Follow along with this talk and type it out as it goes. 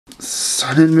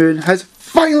Sun and Moon has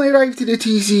finally arrived to the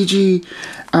TCG,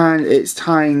 and it's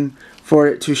time for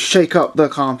it to shake up the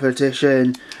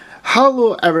competition.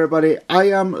 Hello everybody,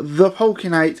 I am the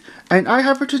Pokeknight, and I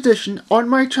have a tradition on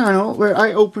my channel where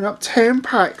I open up 10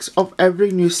 packs of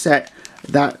every new set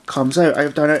that comes out.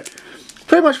 I've done it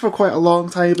pretty much for quite a long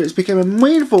time, but it's become a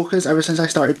main focus ever since I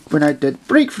started when I did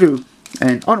Breakthrough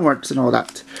and onwards and all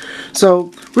that.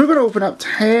 So we're going to open up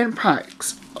 10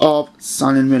 packs of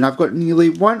Sun and Moon. I've got nearly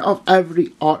one of every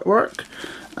artwork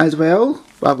as well.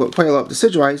 I've got quite a lot of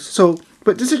Decidueye,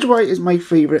 but Decidueye is my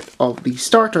favourite of the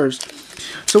starters.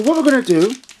 So what we're going to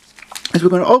do is we're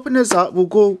going to open this up, we'll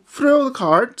go through all the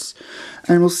cards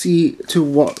and we'll see to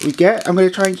what we get. I'm going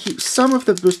to try and keep some of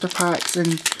the booster packs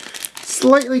in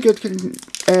slightly good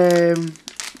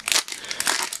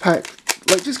pack,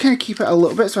 like just kind of keep it a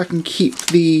little bit so I can keep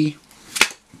the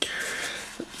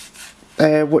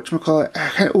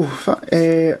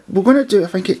whatchamacallit, we're going to do, I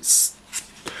think it's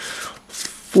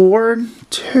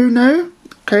 4-2 now,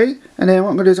 okay, and then what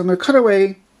I'm going to do is I'm going to cut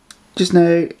away just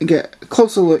now and get a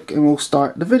closer look and we'll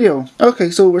start the video.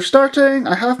 Okay, so we're starting,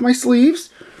 I have my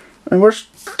sleeves, and we're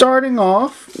starting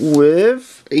off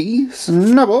with a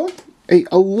Snubbull, a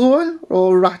Alolan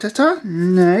or Rattata,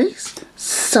 nice,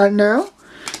 Sandile,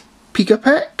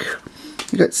 Pikapek,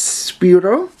 we got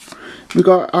Spearow, we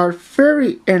got our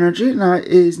Fairy Energy, that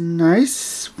is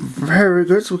nice, very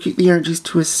good, so we'll keep the energies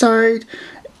to a side.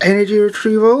 Energy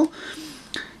Retrieval,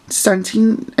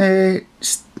 Stitini,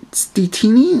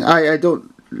 I don't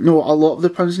know a lot of the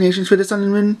pronunciations for the Sun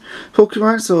and Moon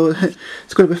Pokemon, so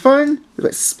it's going to be fun. We've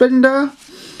got Spinda,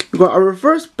 we've got our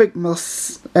reverse Big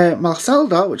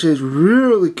Malsalda, which is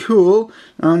really cool,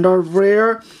 and our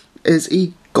rare is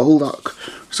a Golduck.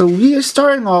 So we are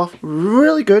starting off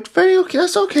really good, very okay,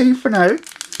 that's okay for now,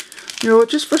 you know,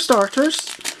 just for starters.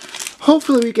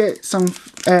 Hopefully we get some,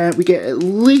 we get at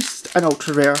least an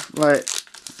ultra rare. Like,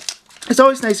 it's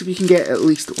always nice if you can get at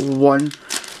least one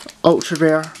ultra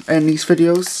rare in these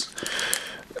videos.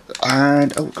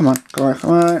 And oh, come on,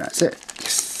 that's it.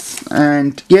 Yes.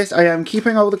 And yes, I am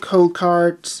keeping all the cold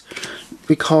cards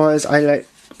because I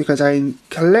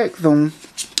collect them.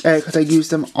 Because I use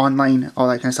them online, all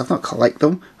that kind of stuff. Not collect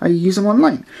them, I use them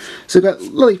online. So we've got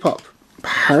Lillipup,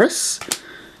 Paris.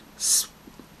 Is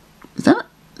that?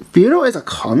 Spearow is a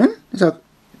common.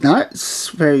 That's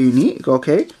very unique.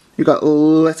 Okay. We got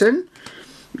Litten.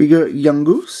 We got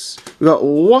Yungoos. We got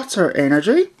Water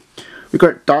Energy. We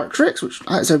got Dartrix, which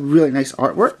that's a really nice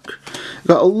artwork. We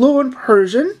got a Alolan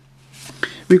Persian.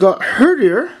 We got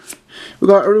Herdier. We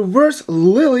got a reverse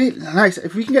Lily. Nice.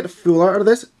 If we can get the full art of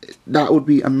this, that would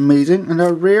be amazing. And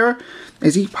our rare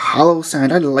is a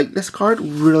Palossand. I like this card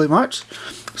really much.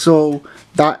 So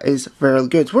that is very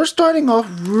good. So we're starting off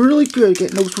really good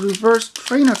getting those reverse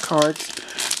trainer cards.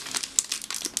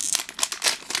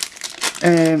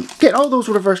 Getting all those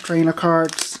reverse trainer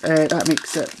cards, that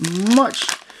makes it much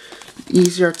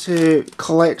easier to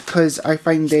collect because I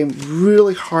find them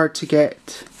really hard to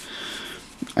get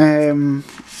in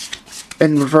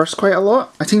reverse quite a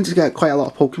lot. I seem to get quite a lot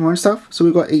of Pokemon stuff. So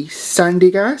we've got a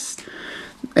Sandygast,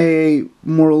 a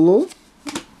Morlo,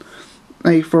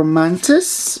 a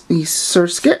Formantis, a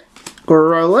Surskit,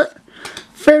 Growlithe,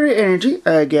 Fairy Energy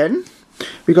again.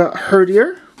 We got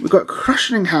Herdier, we got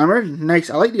Crushing Hammer,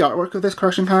 nice. I like the artwork of this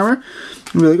Crushing Hammer,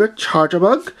 really good.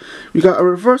 Charjabug. We got a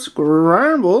reverse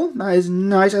Granbull, that is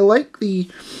nice. I like the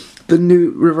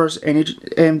new reverse energy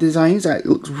designs. That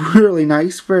looks really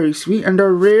nice, very sweet. And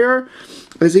our rare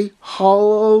is a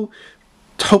Hollow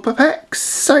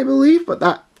Topapex, I believe, but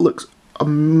that looks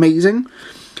amazing.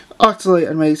 Utterly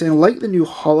amazing. I like the new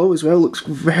Hollow as well, looks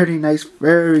very nice,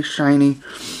 very shiny.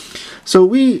 So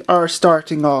we are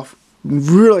starting off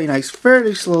really nice,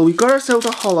 fairly slow. We got ourselves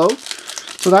a Hollow,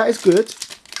 so that is good.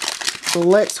 So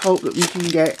let's hope that we can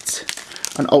get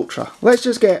an Ultra. Let's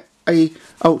just get a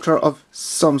Ultra of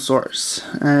some sorts.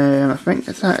 I think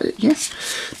that's that, yes.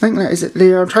 I think that is it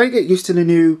there. I'm trying to get used to the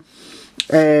new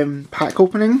pack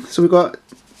opening. So we got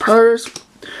Paris,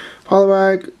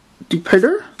 Poliwag,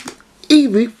 Dewpider,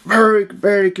 Eevee,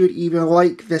 very good Eevee. I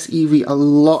like this Eevee a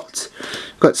lot.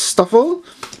 We've got Stuffle,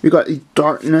 we got the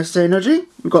Darkness Energy,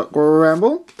 we got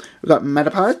Gramble, we got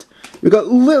Metapod, we got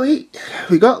Lily,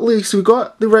 so we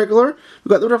got the regular, we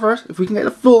got the reverse. If we can get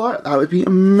the full art, that would be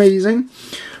amazing.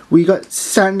 We got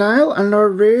Sandile, and our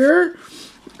rare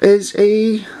is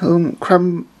a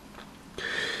Crambolable.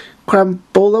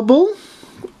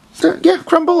 Yeah,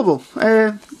 Crambolable.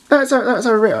 That's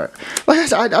our rare. Like I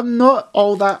said, I'm not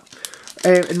all that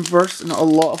versed in a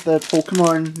lot of the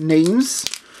Pokemon names.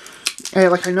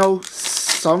 Like I know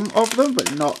some of them,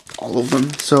 but not all of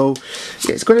them. So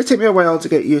yeah, it's going to take me a while to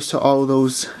get used to all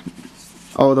those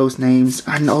all those names.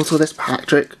 And also this pack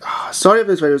trick. Sorry if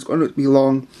this video is going to be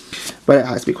long, but it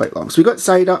has to be quite long. So we got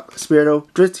Psyduck, Spearow,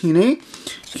 Dratini,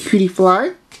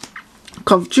 Cutiefly,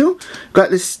 Pikachu, got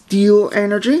the Steel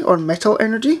Energy or Metal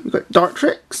Energy, we got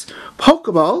Dartrix,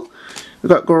 Pokeball, we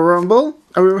got Grumble,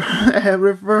 a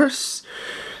reverse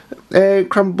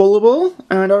Crumbleable,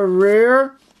 and our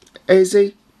rare is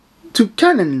a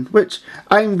Toucannon, which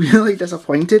I'm really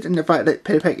disappointed in the fact that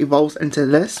Petapek evolves into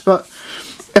this, but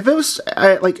if it was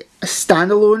like a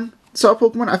standalone sort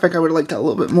of Pokemon, I think I would have liked it a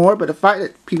little bit more, but the fact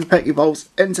that Petapek evolves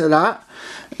into that,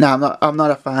 nah, I'm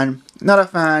not a fan. Not a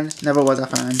fan, never was a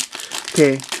fan.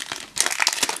 Okay,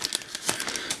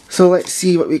 so let's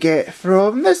see what we get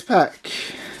from this pack.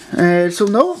 So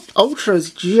no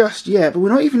Ultras just yet, but we're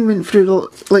not even went through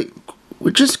the, like,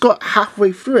 we just got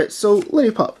halfway through it. So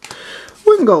Lillipup,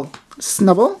 Wingull,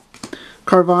 Snubbull,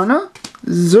 Carvanha,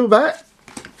 Zubat,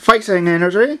 Fighting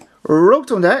Energy,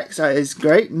 Rotodex, that is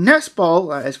great, Nestball,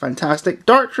 that is fantastic,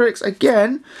 Dartrix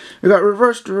again, we got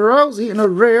Reverse Drowsy, and a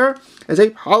rare is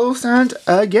a Palossand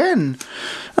again.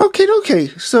 Okay,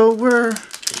 so we're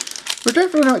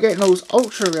definitely not getting those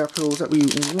ultra rare pulls that we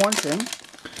wanting,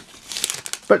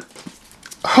 but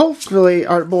hopefully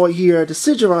our boy here,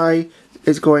 Decidueye,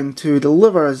 is going to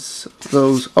deliver us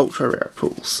those ultra rare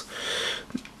pulls.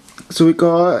 So we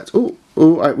got,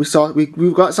 right,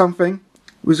 we've got something.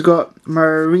 We've got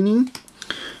Marini,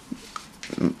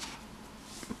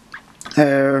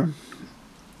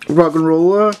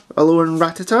 Roggenrola, Alolan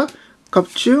Rattata,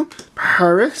 Pikachu,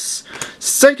 Paris,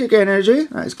 Psychic Energy,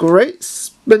 that is great,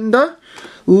 Spinda,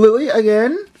 Lily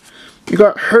again, you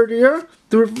got Herdier,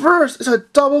 the reverse is a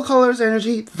double colors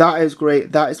energy, that is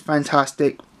great, that is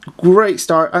fantastic, great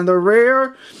start, and the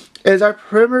rare is our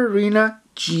Primarina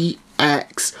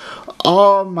GX,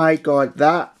 oh my god,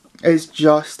 that is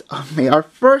just amazing, our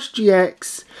first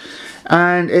GX,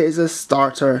 and it is a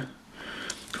starter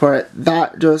for it,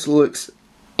 that just looks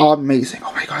amazing.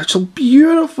 Oh my god, it's so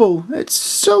beautiful. It's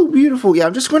so beautiful. Yeah,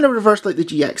 I'm just going to reverse like the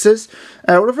GXs.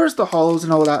 We'll reverse the holos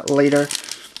and all that later.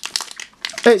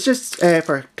 It's just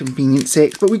for convenience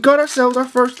sake. But we got ourselves our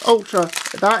first Ultra.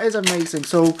 That is amazing.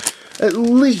 So at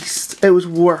least it was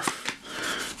worth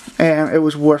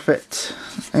it.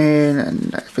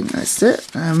 And I think that's it.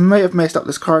 I might have messed up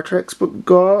this card tricks, but we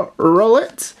got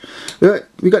Rowlet.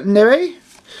 We got Neve.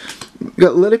 We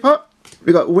got Lillipup.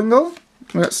 We got Wingull.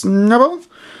 We got Snubbull.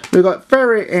 We got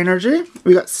Fairy Energy,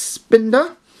 we got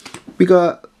Spinda, we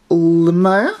got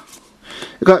Lemaya,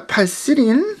 we got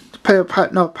Passinian,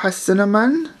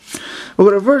 Passinaman, we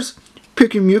got reverse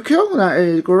Pikimukyo, that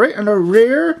is great, and a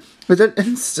rare is an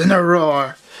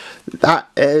Incineroar, that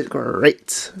is great.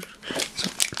 So,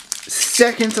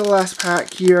 second to last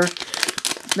pack here.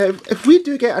 Now, if we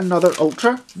do get another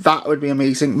Ultra, that would be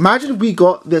amazing. Imagine we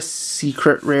got this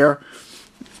secret rare.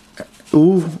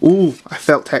 Ooh, I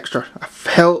felt texture. I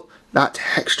felt that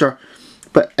texture.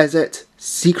 But is it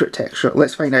secret texture?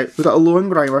 Let's find out. We've got a Alolan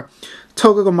Grimer,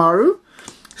 Togedemaru,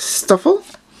 Stuffle,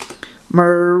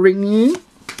 Marini,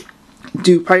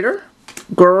 Dewpider,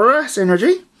 Grass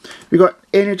Energy. We got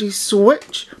Energy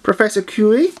Switch, Professor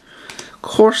Kiwi,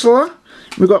 Corsola.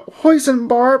 We got Poison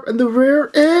Barb, and the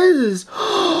rare is,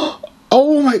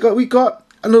 oh my god, we got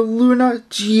an Luna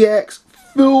GX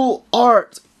full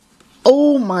art.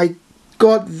 Oh my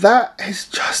god, that is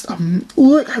just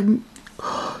look.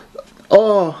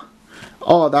 Oh,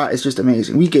 that is just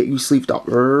amazing. We get you sleeved up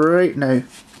right now.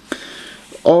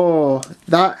 Oh,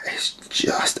 that is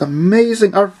just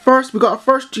amazing. We got our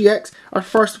first GX, our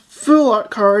first full art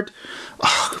card.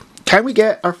 Oh, can we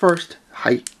get our first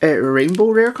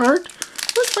rainbow rare card?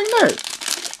 Let's find out.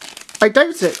 I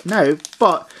doubt it now,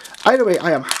 but either way,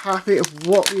 I am happy with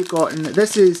what we've gotten.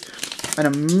 This is an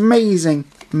amazing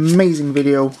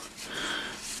video.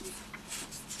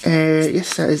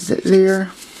 Yes, that is it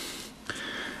there.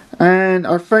 And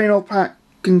our final pack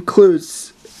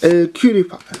includes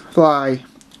Cutiefly,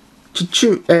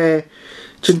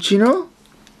 Cinccino,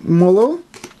 Molo,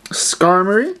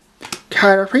 Skarmory,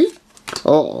 Caterpie,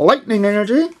 Lightning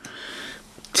Energy,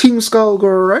 Team Skull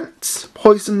Grunt,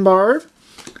 Poison Barb,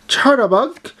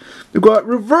 Chartabug. We've got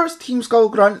reverse Team Skull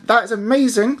Grunt. That is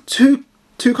amazing. Two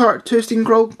Steam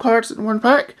Scroll cards in one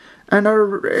pack, and our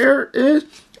rare is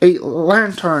a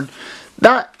Lantern.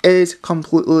 That is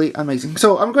completely amazing.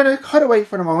 So I'm going to cut away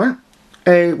for a moment.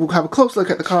 We'll have a close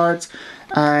look at the cards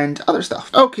and other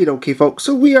stuff. Okay, folks.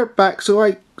 So we are back.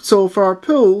 So for our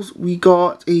pulls, we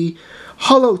got a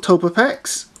Holo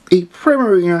Togepi, a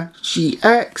Primarina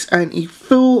GX, and a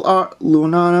Full Art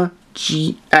Lunana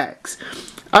GX.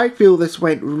 I feel this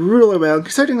went really well,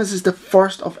 considering this is the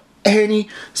first of any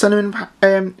Sun and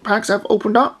Moon packs I've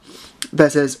opened up.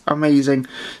 This is amazing.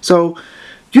 So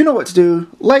you know what to do.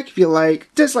 Like if you like,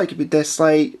 dislike if you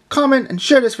dislike, comment and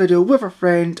share this video with a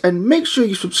friend, and make sure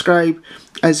you subscribe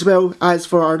as well. As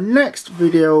for our next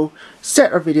video,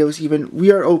 set of videos even,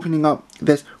 we are opening up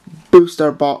this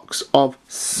booster box of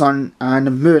Sun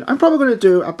and Moon. I'm probably going to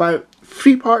do about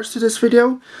 3 parts to this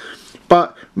video,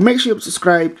 but make sure you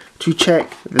subscribe to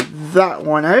check that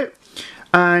one out.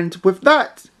 And with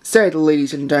that said,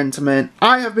 ladies and gentlemen,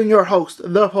 I have been your host,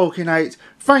 the Pokeknight.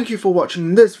 Thank you for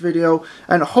watching this video,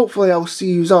 and hopefully I'll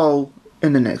see you all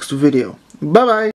in the next video. Bye bye!